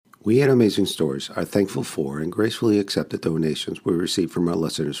We at Amazing Stories are thankful for and gracefully accept the donations we receive from our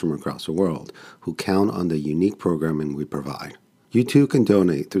listeners from across the world who count on the unique programming we provide. You too can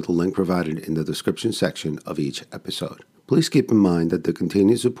donate through the link provided in the description section of each episode. Please keep in mind that the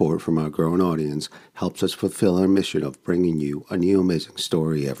continued support from our growing audience helps us fulfill our mission of bringing you a new amazing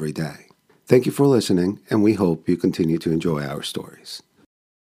story every day. Thank you for listening, and we hope you continue to enjoy our stories.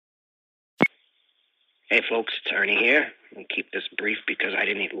 Hey folks, it's Ernie here. I'll keep this brief because I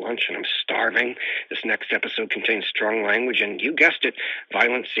didn't eat lunch and I'm starving. This next episode contains strong language and, you guessed it,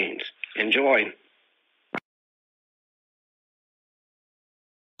 violent scenes. Enjoy.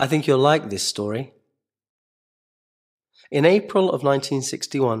 I think you'll like this story. In April of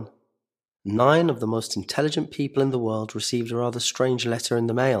 1961, 9 of the most intelligent people in the world received a rather strange letter in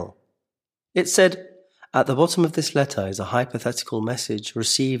the mail. It said, "At the bottom of this letter is a hypothetical message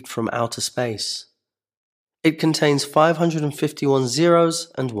received from outer space. It contains 551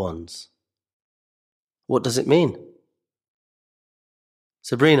 zeros and ones. What does it mean?"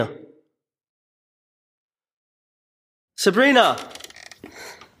 Sabrina. Sabrina!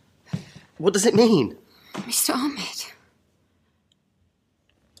 What does it mean? Mr. Ahmed.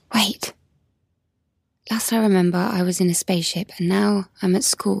 Wait. Last I remember, I was in a spaceship, and now I'm at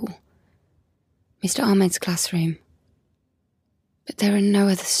school. Mr. Ahmed's classroom. But there are no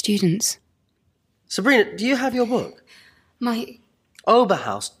other students. Sabrina, do you have your book? My...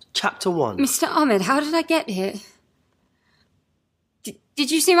 Oberhaus, Chapter 1. Mr. Ahmed, how did I get here?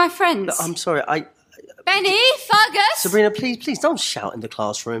 Did you see my friends? No, I'm sorry, Benny, Fergus! Sabrina, please don't shout in the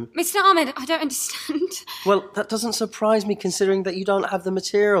classroom. Mr. Ahmed, I don't understand. Well, that doesn't surprise me considering that you don't have the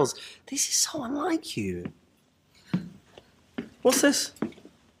materials. This is so unlike you. What's this?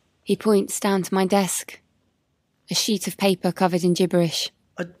 He points down to my desk. A sheet of paper covered in gibberish.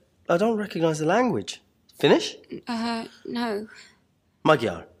 I don't recognise the language. Finnish? No.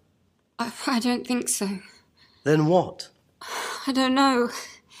 Magyar? I don't think so. Then what? I don't know.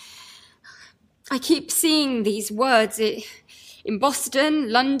 I keep seeing these words in Boston,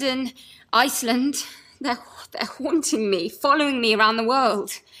 London, Iceland. They're haunting me, following me around the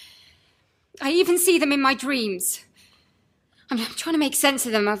world. I even see them in my dreams. I'm trying to make sense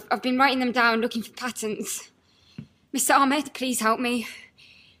of them. I've been writing them down, looking for patterns. Mr. Ahmed, please help me.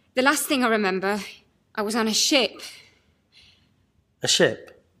 The last thing I remember, I was on a ship. A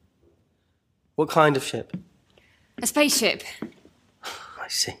ship? What kind of ship? A spaceship. I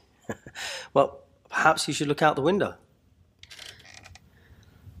see. Well, perhaps you should look out the window.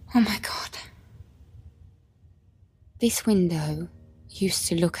 Oh my God. This window used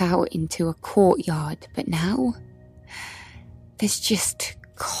to look out into a courtyard, but now there's just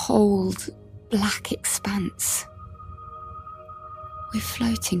cold, black expanse. We're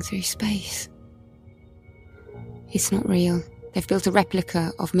floating through space. It's not real. They've built a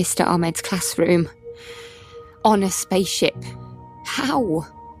replica of Mr. Ahmed's classroom on a spaceship. How?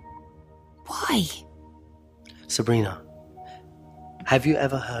 Why? Sabrina, have you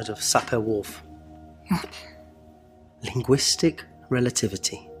ever heard of Cipher? What? Linguistic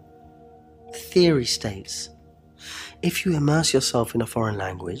relativity. The theory states, if you immerse yourself in a foreign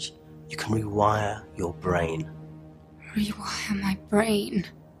language, you can rewire your brain. Rewire my brain?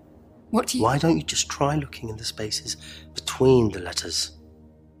 What do you... Why don't you just try looking in the spaces between the letters?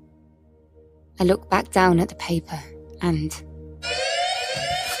 I look back down at the paper and...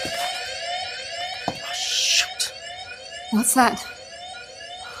 Oh, shoot. What's that?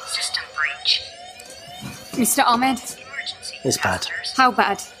 System breach. Mr. Ahmed? Emergency. It's bad. How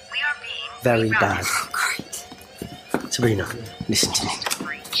bad? We are being Very rerouted. bad. Oh, great. Sabrina, listen to me. System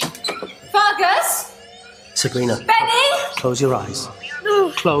breach. Fergus! Sabrina, Benny! close your eyes.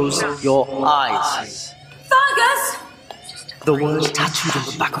 Close your eyes. Fergus! The word tattooed on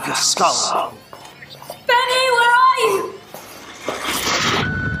the back of your skull. Benny, where are you?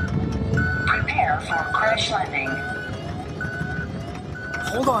 Prepare for crash landing.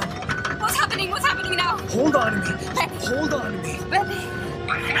 Hold on. What's happening? What's happening now? Hold on to me. Benny. Hold on to me. Benny.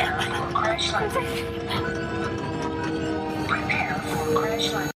 Prepare for crash landing. Prepare for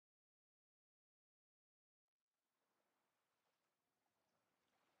crash landing.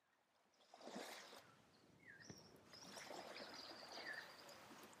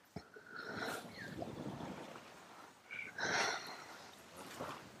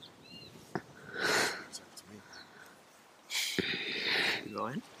 You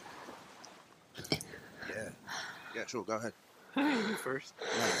going? Yeah, sure, go ahead. You first. No,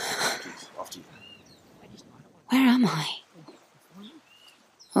 please, after you. Where am I?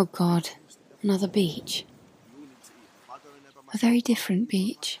 Oh God, another beach. A very different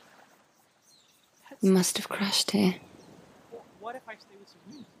beach. We must have crashed here. What if I stay with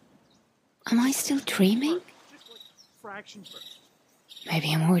Sabrina? Am I still dreaming? Fraction first.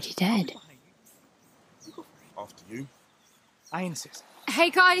 Maybe I'm already dead. After you. I insist. Hey,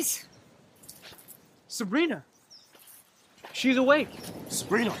 guys. Sabrina! She's awake.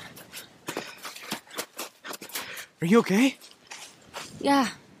 Sabrina! Are you okay? Yeah,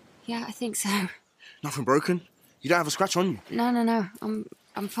 I think so. Nothing broken? You don't have a scratch on you? No.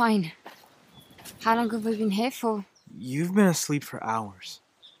 I'm fine. How long have we been here for? You've been asleep for hours.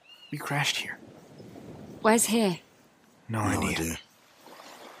 We crashed here. Where's here? No idea.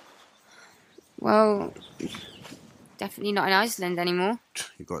 Well, definitely not in Iceland anymore.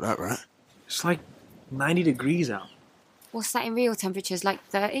 You got that right. It's like 90 degrees out. What's that in real temperatures, like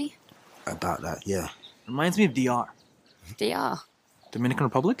 30? About that, yeah. Reminds me of DR. DR. Dominican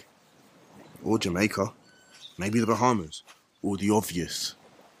Republic? Or Jamaica. Maybe the Bahamas. Or the obvious.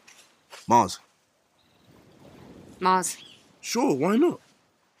 Mars. Mars. Sure, why not?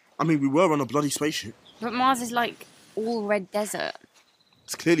 I mean, we were on a bloody spaceship. But Mars is like all red desert.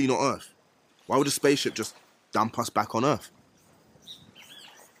 It's clearly not Earth. Why would a spaceship just dump us back on Earth?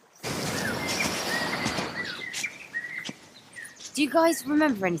 Do you guys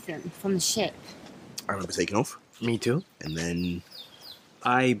remember anything from the ship? I remember taking off. Me too. And then...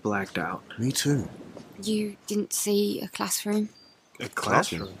 I blacked out. Me too. You didn't see a classroom? A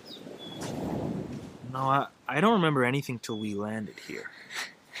classroom? No, I don't remember anything till we landed here.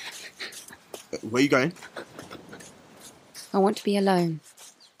 Where are you going? I want to be alone,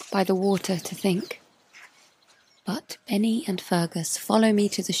 by the water to think. But Benny and Fergus follow me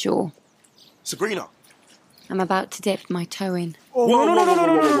to the shore. Sabrina! I'm about to dip my toe in. Oh,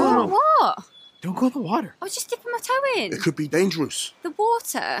 no. What? Don't go in the water. I was just dipping my toe in. It could be dangerous. The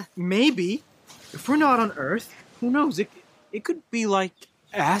water. Maybe. If we're not on Earth, who knows? It could be like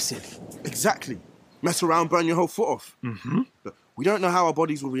acid. Exactly. Mess around, burn your whole foot off. Mm-hmm. But we don't know how our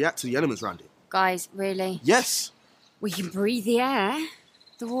bodies will react to the elements around it. Guys, really? Yes! We can breathe the air.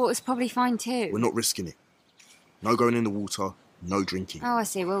 The water's probably fine too. We're not risking it. No going in the water, no drinking. Oh, I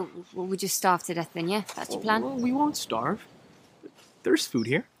see. Well, we'll just starve to death then, yeah? That's your plan? Well, we won't starve. There's food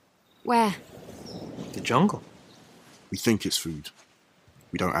here. Where? The jungle. We think it's food.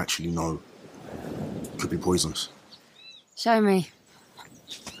 We don't actually know. It could be poisonous. Show me.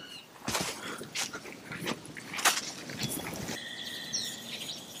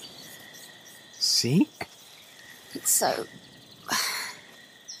 See? It's so...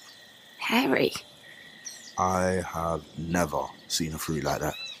 hairy. I have never seen a fruit like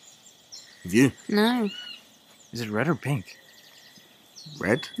that. Have you? No, Is it red or pink?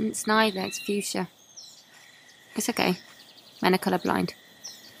 Red? it's neither. It's fuchsia. It's okay. Men are colourblind.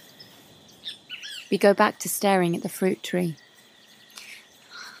 We go back to staring at the fruit tree.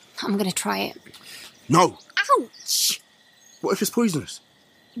 I'm gonna try it. No! Ouch! What if it's poisonous?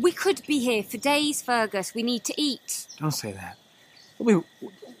 We could be here for days, Fergus. We need to eat. Don't say that. We'll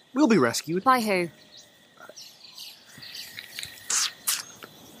be rescued. By who?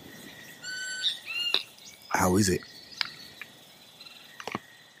 How is it?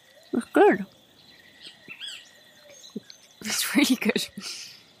 It's good. It's really good.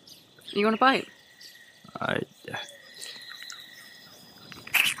 You want a bite?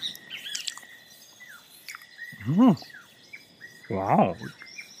 Wow.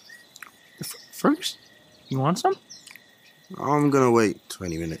 First, you want some? I'm gonna wait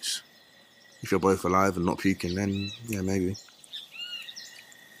 20 minutes. If you're both alive and not puking, then yeah, maybe.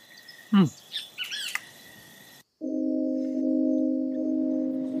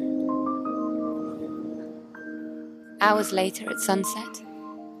 Hours later at sunset,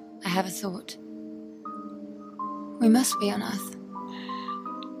 I have a thought. We must be on Earth.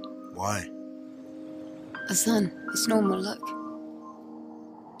 Why? The sun, it's normal, look.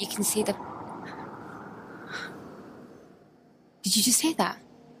 You can see the... Did you just hear that?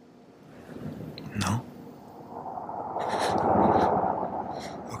 No.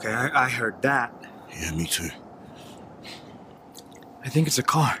 Okay, I heard that. Yeah, me too. I think it's a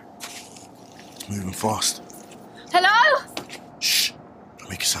car. It's moving fast. Hello? Shh! Don't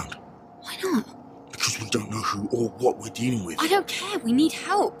make a sound. Why not? Because we don't know who or what we're dealing with. I don't care, we need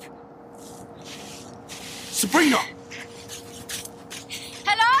help. Sabrina!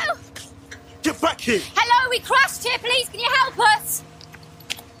 Hello? Get back here! Hello, we crashed here, please, can you help us?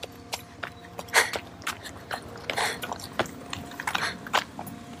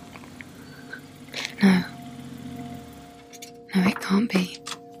 No. No, it can't be.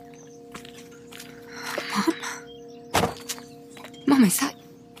 Mom? Mom, is that...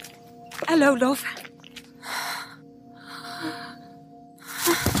 Hello, love.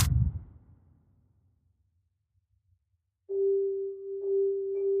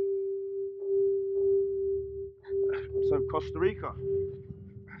 So Costa Rica.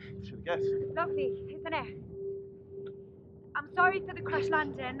 Should have guessed. Lovely, isn't it? I'm sorry for the crash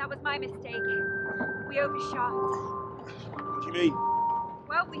landing. That was my mistake. We overshot. What do you mean?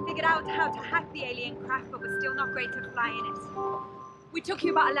 Well, we figured out how to hack the alien craft, but we're still not great at flying it. We took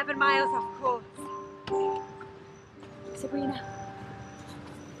you about 11 miles off course. Sabrina,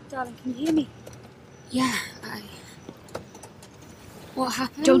 darling, can you hear me? Yeah, What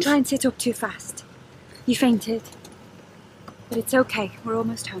happened? Don't try and sit up too fast. You fainted. But it's okay. We're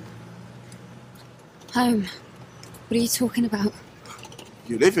almost home. Home? What are you talking about?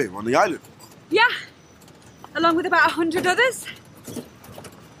 You live here on the island? Yeah, along with about 100 others.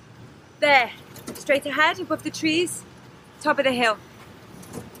 There, straight ahead, above the trees, top of the hill.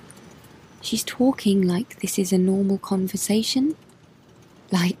 She's talking like this is a normal conversation.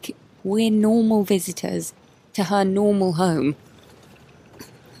 Like we're normal visitors to her normal home.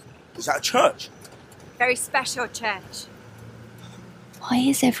 Is that a church? Very special church. Why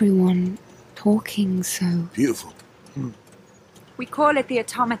is everyone talking so... Beautiful. We call it the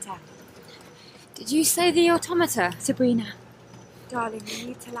automata. Did you say the automata? Sabrina, darling, you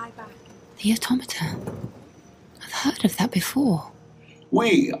need to lie back. The automata? I've heard of that before.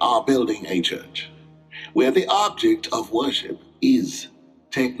 We are building a church where the object of worship is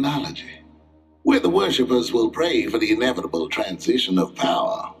technology, where the worshippers will pray for the inevitable transition of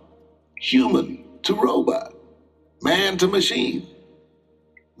power, human to robot, man to machine.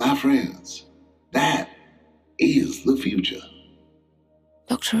 My friends, that is the future.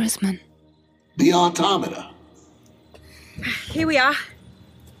 Dr. Usman. The automata. Here we are.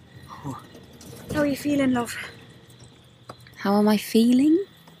 How are you feeling, love? How am I feeling?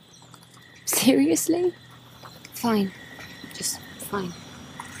 Seriously? Fine. Just fine.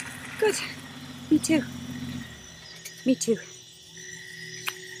 Good. Me too. Me too.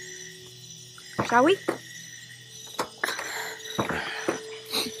 Shall we?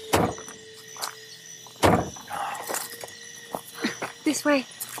 This way.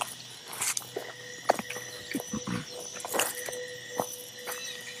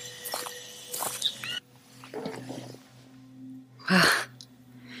 Well,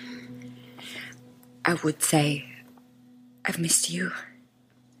 I would say I've missed you,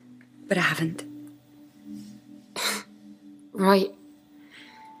 but I haven't. Right.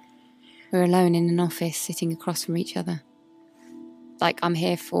 We're alone in an office, sitting across from each other. Like I'm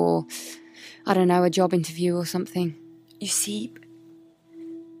here for, I don't know, a job interview or something. You see,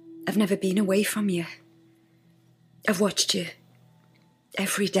 I've never been away from you. I've watched you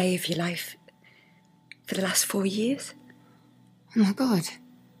every day of your life for the last 4 years. Oh my God.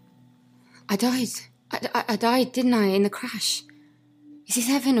 I died. I died, didn't I, in the crash? Is this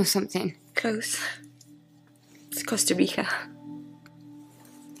heaven or something? Close. It's Costa Rica.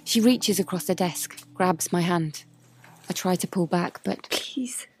 She reaches across the desk, grabs my hand. I try to pull back, but...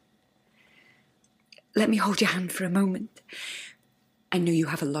 Please. Let me hold your hand for a moment. I know you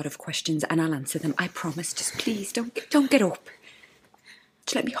have a lot of questions and I'll answer them. I promise. Just please, don't get up.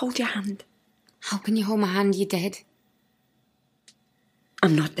 Just let me hold your hand. How can you hold my hand? You're dead.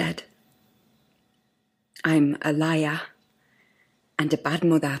 I'm not dead. I'm a liar and a bad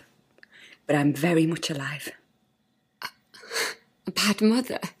mother, but I'm very much alive. A bad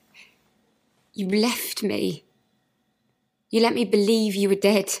mother? You left me. You let me believe you were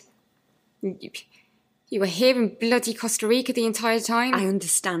dead. You were here in bloody Costa Rica the entire time. I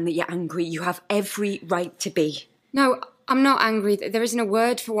understand that you're angry. You have every right to be. No, I'm not angry. There isn't a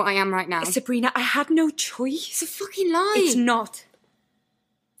word for what I am right now. Sabrina, I had no choice. It's a fucking lie. It's not.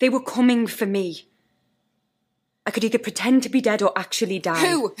 They were coming for me. I could either pretend to be dead or actually die.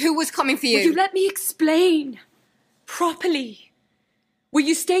 Who? Who was coming for you? Will you let me explain? Properly. Will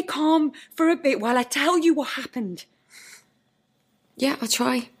you stay calm for a bit while I tell you what happened? Yeah, I'll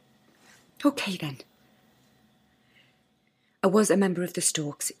try. Okay, then. I was a member of the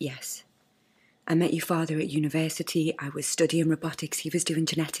Storks, yes. I met your father at university. I was studying robotics. He was doing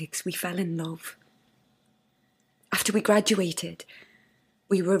genetics. We fell in love. After we graduated,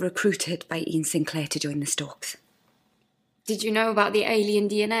 we were recruited by Ian Sinclair to join the Storks. Did you know about the alien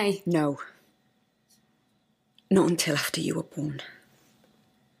DNA? No. Not until after you were born.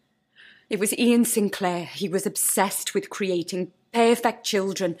 It was Ian Sinclair. He was obsessed with creating perfect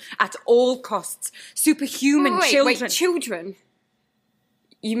children at all costs. Superhuman children. Wait, children?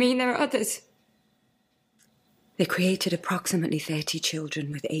 You mean there are others? They created approximately 30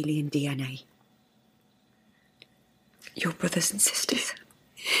 children with alien DNA. Your brothers and sisters.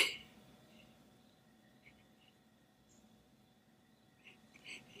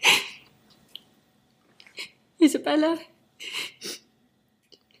 Isabella.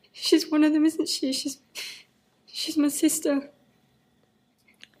 She's one of them, isn't she? She's my sister.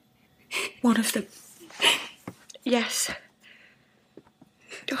 One of them. Yes.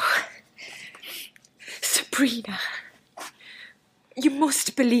 Oh. Sabrina. You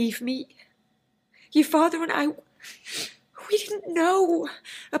must believe me. Your father and I, we didn't know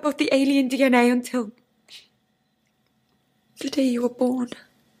about the alien DNA until the day you were born.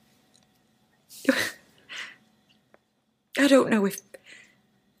 I don't know if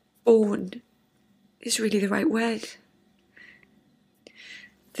born is really the right word.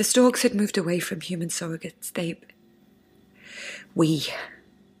 The storks had moved away from human surrogates. We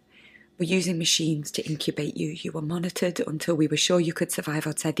were using machines to incubate you. You were monitored until we were sure you could survive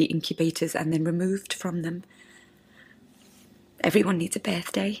outside the incubators and then removed from them. Everyone needs a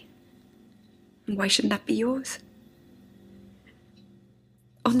birthday. And why shouldn't that be yours?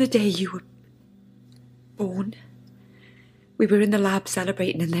 On the day you were born, we were in the lab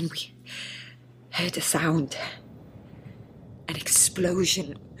celebrating, and then we heard a sound. An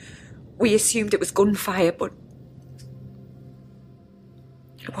explosion. We assumed it was gunfire, but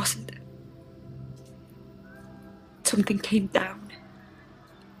it wasn't. Something came down.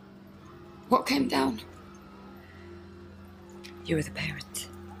 What came down? You were the parent.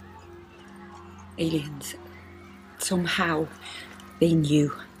 Aliens. Somehow, they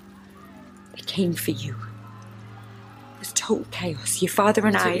knew. They came for you. It was total chaos. Your father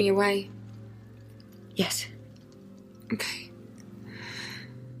and You I... took me away. Yes. Okay.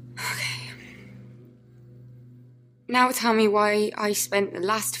 Now tell me why I spent the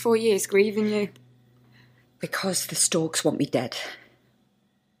last 4 years grieving you. Because the storks want me dead.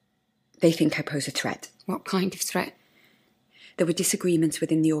 They think I pose a threat. What kind of threat? There were disagreements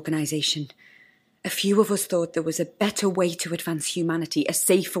within the organisation. A few of us thought there was a better way to advance humanity, a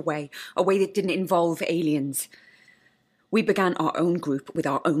safer way, a way that didn't involve aliens. We began our own group with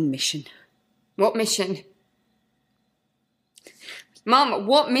our own mission. What mission? Mum,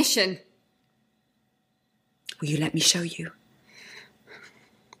 what mission? Will you let me show you?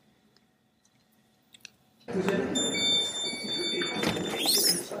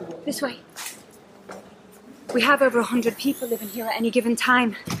 This way. We have over 100 people living here at any given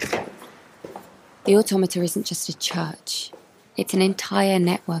time. The automata isn't just a church. It's an entire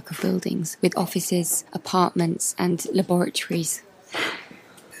network of buildings with offices, apartments, and laboratories.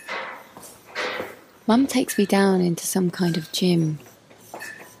 Mum takes me down into some kind of gym.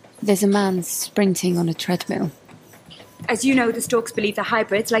 There's a man sprinting on a treadmill. As you know, the storks believe the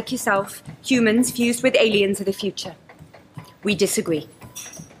hybrids, like yourself, humans fused with aliens, are the future. We disagree.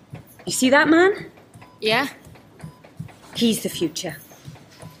 You see that man? Yeah? He's the future.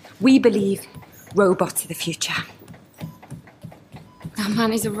 We believe robots are the future. That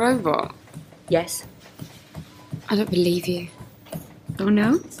man is a robot? Yes. I don't believe you. Oh,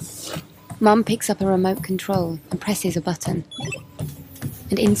 no? Mum picks up a remote control and presses a button.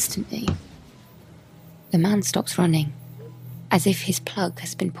 And instantly, the man stops running, as if his plug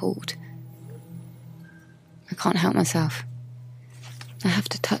has been pulled. I can't help myself. I have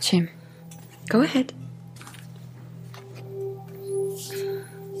to touch him. Go ahead.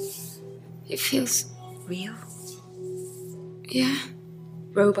 It feels real. Yeah.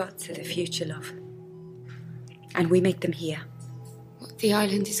 Robots are the future, love. And we make them here. What, the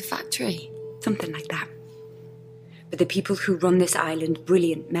island is a factory? Something like that. But the people who run this island,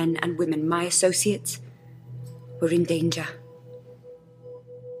 brilliant men and women, my associates, were in danger.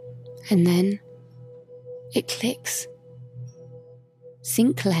 And then it clicks.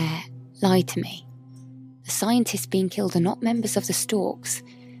 Sinclair lied to me. The scientists being killed are not members of the Storks.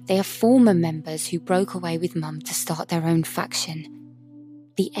 They are former members who broke away with Mum to start their own faction.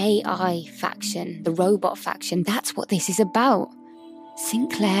 The AI faction, the robot faction, that's what this is about.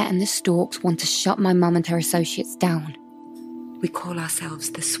 Sinclair and the Storks want to shut my mum and her associates down. We call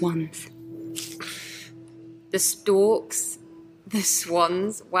ourselves the Swans. The Storks? The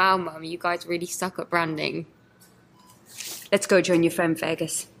Swans? Wow, Mum, you guys really suck at branding. Let's go join your friend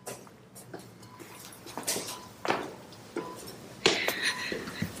Fergus.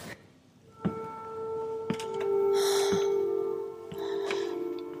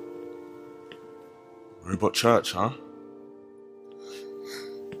 Robot church, huh?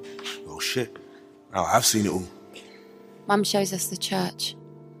 Oh shit. Oh, I've seen it all. Mum shows us the church.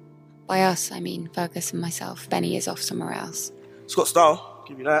 By us, I mean Fergus and myself. Benny is off somewhere else. It's got style,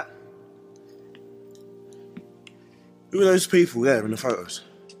 give you that. Who are those people there in the photos?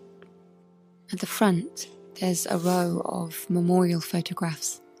 At the front, there's a row of memorial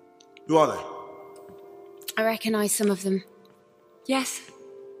photographs. Who are they? I recognise some of them. Yes.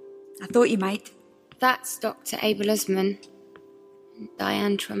 I thought you might. That's Dr. Abel Usman and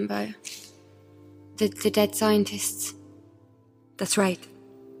Diane Trumbo. The dead scientists. That's right.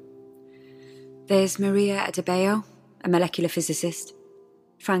 There's Maria Adebayo, a molecular physicist.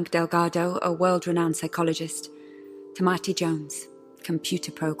 Frank Delgado, a world-renowned psychologist. Tamati Jones,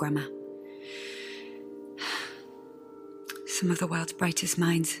 computer programmer. Some of the world's brightest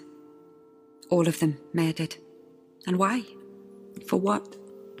minds. All of them murdered. And why? For what?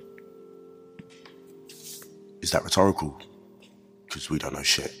 Is that rhetorical? Because we don't know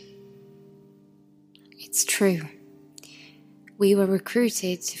shit. It's true. We were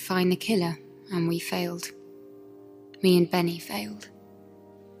recruited to find the killer, and we failed. Me and Benny failed.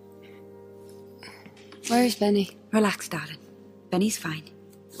 Where is Benny? Relax, darling. Benny's fine.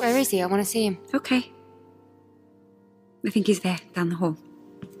 Where is he? I want to see him. Okay. I think he's there, down the hall.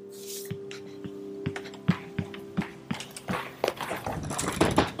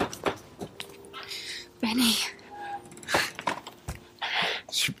 Benny.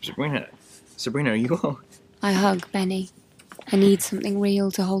 Sabrina, are you all... I hug Benny. I need something real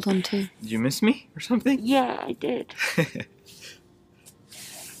to hold on to. Did you miss me or something? Yeah, I did.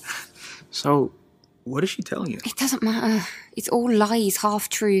 So, what did she tell you? It doesn't matter. It's all lies,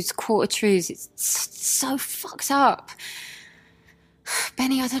 half-truths, quarter-truths. It's so fucked up.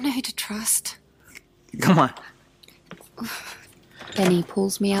 Benny, I don't know who to trust. Come on. Benny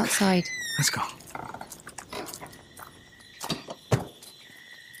pulls me outside. Let's go.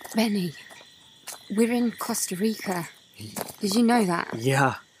 Benny, we're in Costa Rica. Did you know that?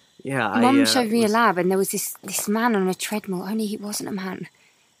 Yeah. Mum showed me a lab, and there was this man on a treadmill, only he wasn't a man.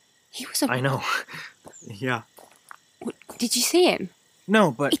 He was a... I know. Yeah. Did you see him?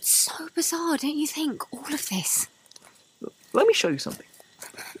 No, but... It's so bizarre, don't you think? All of this. Let me show you something.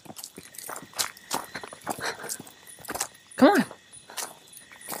 Come on.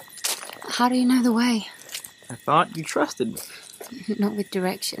 How do you know the way? I thought you trusted me. Not with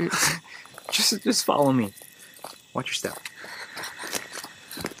directions. Just follow me. Watch your step.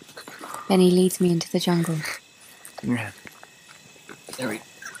 Benny leads me into the jungle. In your hand. There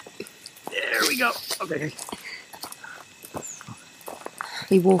we go. Okay.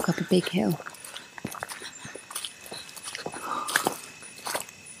 We walk up a big hill.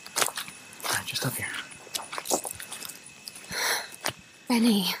 Just up here.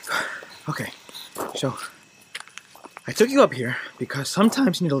 Benny. Okay, so I took you up here because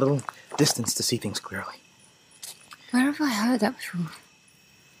sometimes you need a little distance to see things clearly. Where have I heard that before?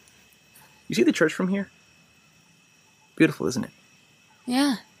 You see the church from here? Beautiful, isn't it?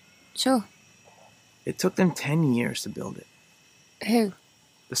 Yeah, sure. It took them 10 years to build it. Who?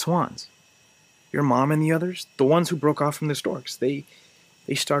 The Swans. Your mom and the others, the ones who broke off from the Storks, they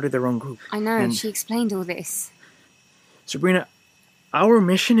started their own group. I know, and she explained all this. Sabrina, our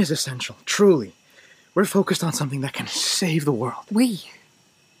mission is essential, truly. We're focused on something that can save the world. We?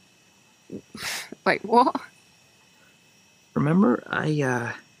 Wait, what? Remember,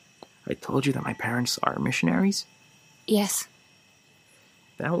 I told you that my parents are missionaries? Yes.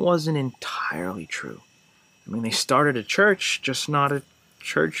 That wasn't entirely true. I mean, they started a church, just not a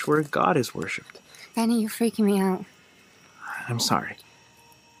church where God is worshipped. Benny, you're freaking me out. I'm sorry.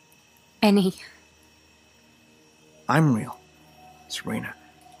 Benny. I'm real, Sabrina.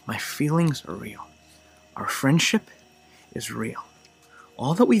 My feelings are real. Our friendship is real.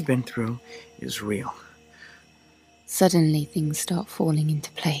 All that we've been through is real. Suddenly things start falling into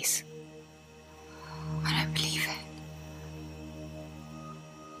place. I don't believe it.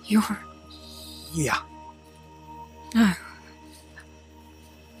 You're... Yeah. No.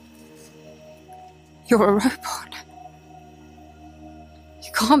 You're a robot.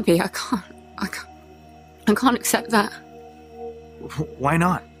 You can't be. I can't accept that. Why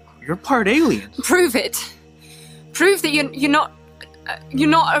not? You're part alien. Prove it. Prove that you're not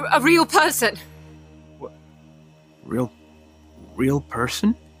a real person. What? Real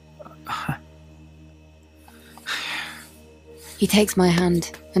person? He takes my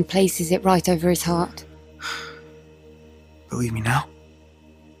hand and places it right over his heart. Believe me now?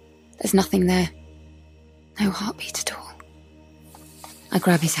 There's nothing there. No heartbeat at all. I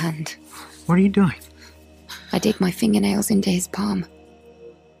grab his hand. What are you doing? I dig my fingernails into his palm.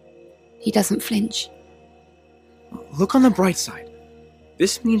 He doesn't flinch. Look on the bright side.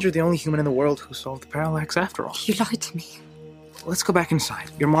 This means you're the only human in the world who solved the parallax after all. You lied to me. Let's go back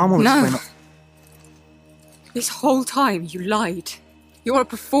inside. Your mom will No. explain... This whole time you lied. You're a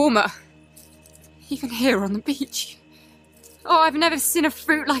performer. Even here on the beach. Oh, I've never seen a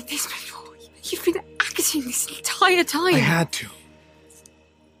fruit like this before. You've been acting this entire time. I had to.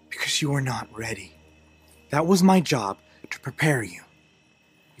 Because you were not ready. That was my job, to prepare you.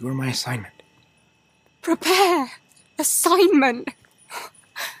 You were my assignment. Prepare. Assignment.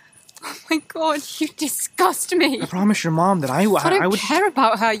 Oh my God, you disgust me. I promised your mom that I don't would care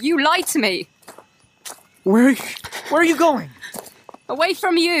about her. You lied to me. Where are you going? Away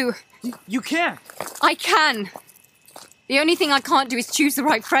from you. You can't. I can. The only thing I can't do is choose the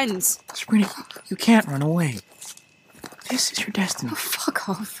right friends. Sabrina, you can't run away. This is your destiny. Oh, fuck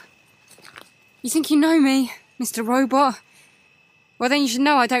off. You think you know me, Mr. Robot? Well, then you should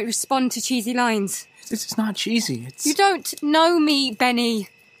know I don't respond to cheesy lines. This is not cheesy. It's... You don't know me, Benny.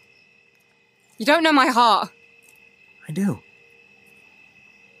 You don't know my heart. I do.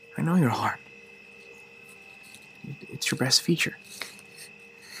 I know your heart. It's your best feature.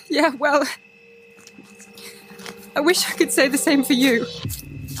 Yeah, well... I wish I could say the same for you.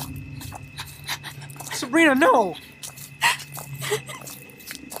 Sabrina, no!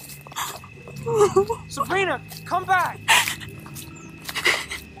 Sabrina, come back!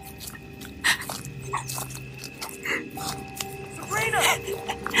 Sabrina!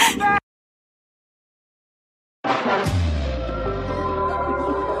 Come back!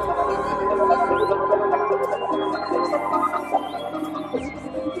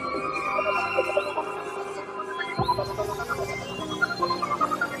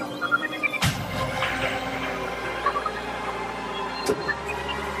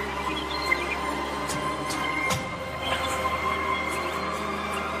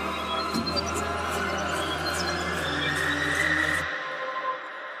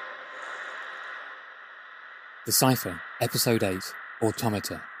 The Cipher, Episode 8,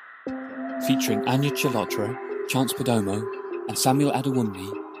 Automata. Featuring Anya Chalotra, Chance Perdomo, and Samuel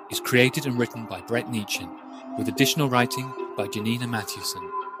Adewumbi, is created and written by Brett Nietzsche, with additional writing by Janina Matthewson.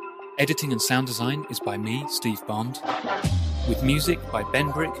 Editing and sound design is by me, Steve Bond, with music by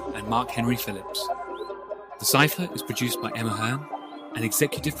Ben Brick and Mark Henry Phillips. The Cipher is produced by Emma Hearn and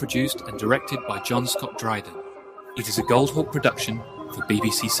executive produced and directed by John Scott Dryden. It is a Goldhawk production for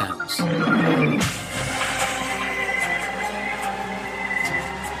BBC Sounds.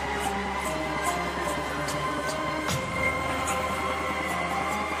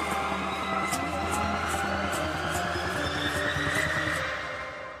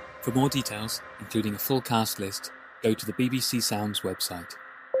 For more details, including a full cast list, go to the BBC Sounds website.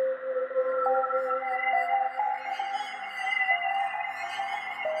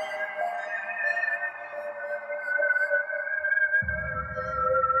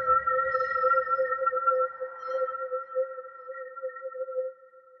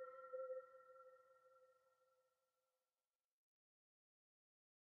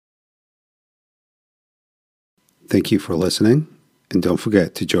 Thank you for listening, and don't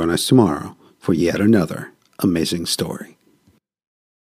forget to join us tomorrow for yet another amazing story.